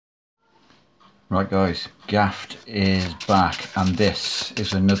Right guys, Gaffed is back, and this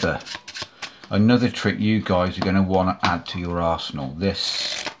is another trick you guys are going to want to add to your arsenal.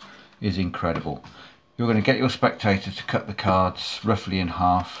 This is incredible. You're going to get your spectator to cut the cards roughly in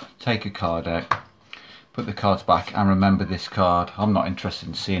half, take a card out, put the cards back, and remember this card. I'm not interested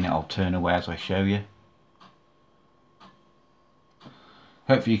in seeing it, I'll turn away as I show you.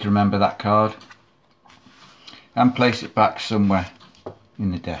 Hopefully you can remember that card and place it back somewhere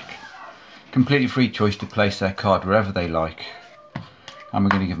in the deck. Completely free choice to place their card wherever they like, and we're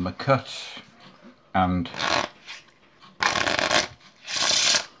going to give them a cut and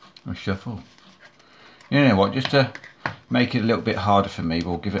a shuffle. You know what, just to make it a little bit harder for me,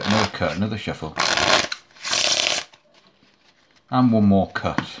 we'll give it another cut, another shuffle, and one more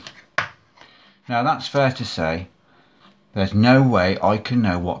cut. Now that's fair to say, there's no way I can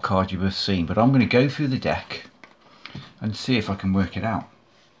know what card you have seen, but I'm going to go through the deck and see if I can work it out.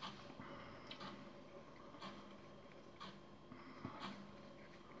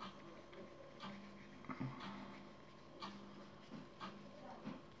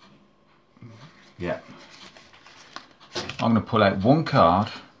 Yeah, I'm going to pull out one card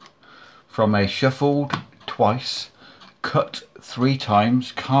from a shuffled twice, cut 3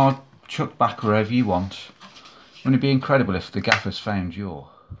 times, card chucked back wherever you want. Wouldn't it be incredible if the gaffers found your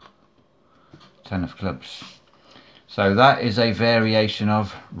 10 of clubs? So that is a variation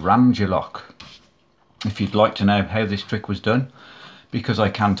of MJO LLOCK. If you'd like to know how this trick was done, because I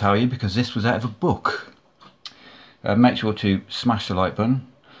can tell you, because this was out of a book, make sure to smash the like button,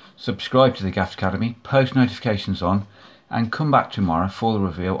 subscribe to the Gaffed Academy, post notifications on, and come back tomorrow for the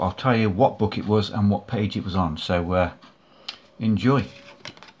reveal. I'll tell you what book it was and what page it was on. So enjoy.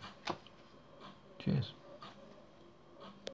 Cheers.